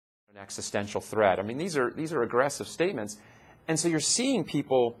Existential threat. I mean, these are aggressive statements. And so you're seeing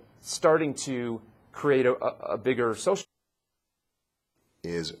people starting to create a bigger social...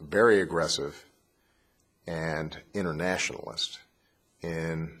 is very aggressive and internationalist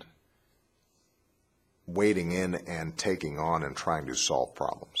in wading in and taking on and trying to solve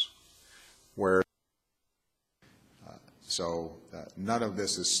problems. Where none of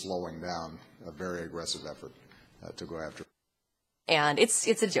this is slowing down a very aggressive effort to go after. And it's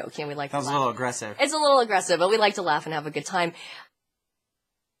a joke, and we like to laugh. That was a little aggressive. It's a little aggressive, but we like to laugh and have a good time.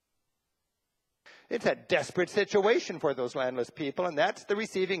 It's a desperate situation for those landless people, and that's the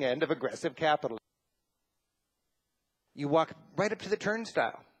receiving end of aggressive capitalism. You walk right up to the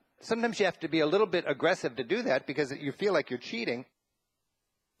turnstile. Sometimes you have to be a little bit aggressive to do that because you feel like you're cheating.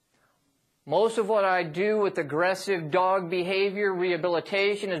 Most of what I do with aggressive dog behavior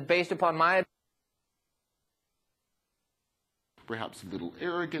rehabilitation is based upon my... Perhaps a little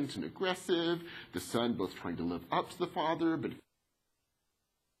arrogant and aggressive, the son both trying to live up to the father, but... Too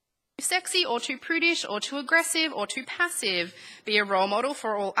sexy or too prudish or too aggressive or too passive, be a role model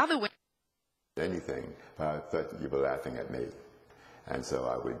for all other women. Anything, I thought you were laughing at me, and so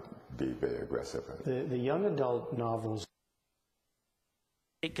I would be very aggressive. The young adult novels.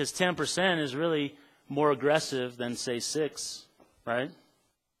 Because 10% is really more aggressive than, say, 6, right?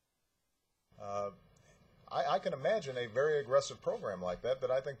 I can imagine a very aggressive program like that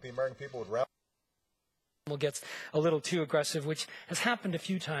I think the American people would rather. Gets a little too aggressive, which has happened a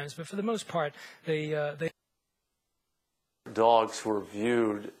few times, but for the most part, they dogs were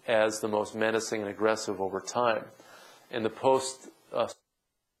viewed as the most menacing and aggressive over time. In the post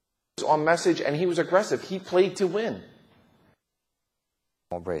on message, and he was aggressive. He played to win.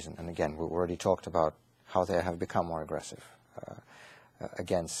 More brazen, and again, we already talked about how they have become more aggressive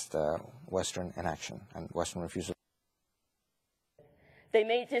against Western inaction and Western refusal. They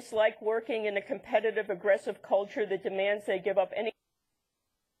may dislike working in a competitive, aggressive culture that demands they give up any...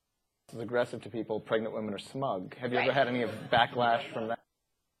 It's aggressive to people. Pregnant women are smug. Have you ever had any backlash from that?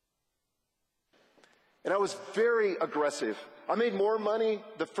 And I was very aggressive. I made more money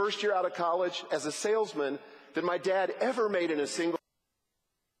the first year out of college as a salesman than my dad ever made in a single...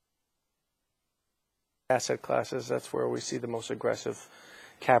 Asset classes, that's where we see the most aggressive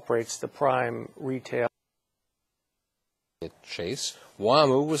cap rates, the prime retail. At Chase,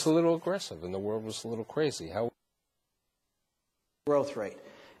 WAMU was a little aggressive and the world was a little crazy. How growth rate.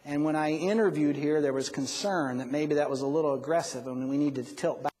 And when I interviewed here, there was concern that maybe that was a little aggressive and we needed to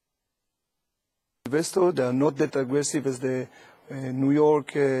tilt back. Investor, they are not that aggressive as the New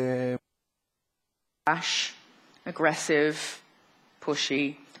York. Rash, aggressive,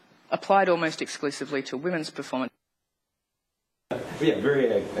 pushy, applied almost exclusively to women's performance. Yeah, very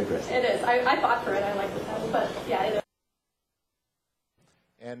aggressive. It is. I fought for it. I like the title, but yeah, it is.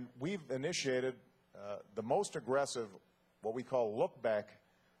 And we've initiated the most aggressive, what we call look back.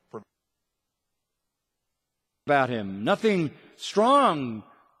 About him, nothing strong,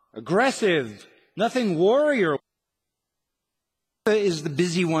 aggressive, nothing warrior. Is the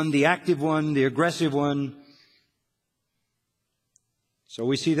busy one, the active one, the aggressive one. So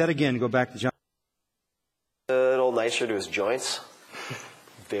we see that again. Go back to John. A little nicer to his joints.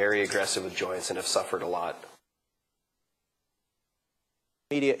 Very aggressive with joints and have suffered a lot.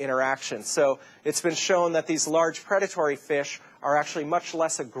 Media interaction. So it's been shown that these large predatory fish are actually much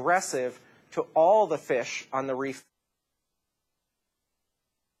less aggressive to all the fish on the reef.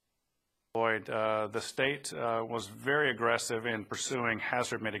 Lloyd, the state was very aggressive in pursuing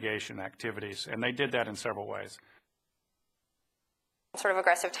hazard mitigation activities, and they did that in several ways. Sort of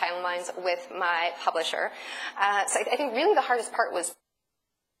aggressive timelines with my publisher. So I think really the hardest part was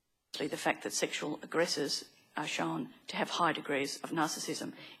the fact that sexual aggressors are shown to have high degrees of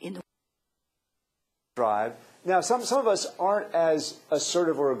narcissism in the drive. Now, some of us aren't as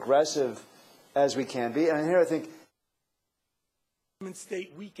assertive or aggressive as we can be, and here I think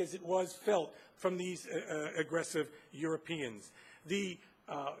state weak as it was felt from these aggressive Europeans. When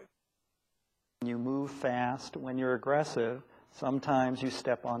you move fast, when you're aggressive, sometimes you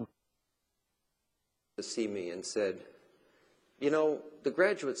step on. To see me and said, you know, the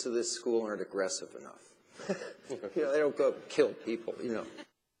graduates of this school aren't aggressive enough. You know, they don't go kill people, you know.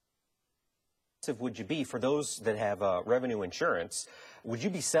 Would you be, for those that have revenue insurance, would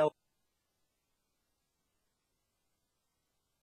you be selling?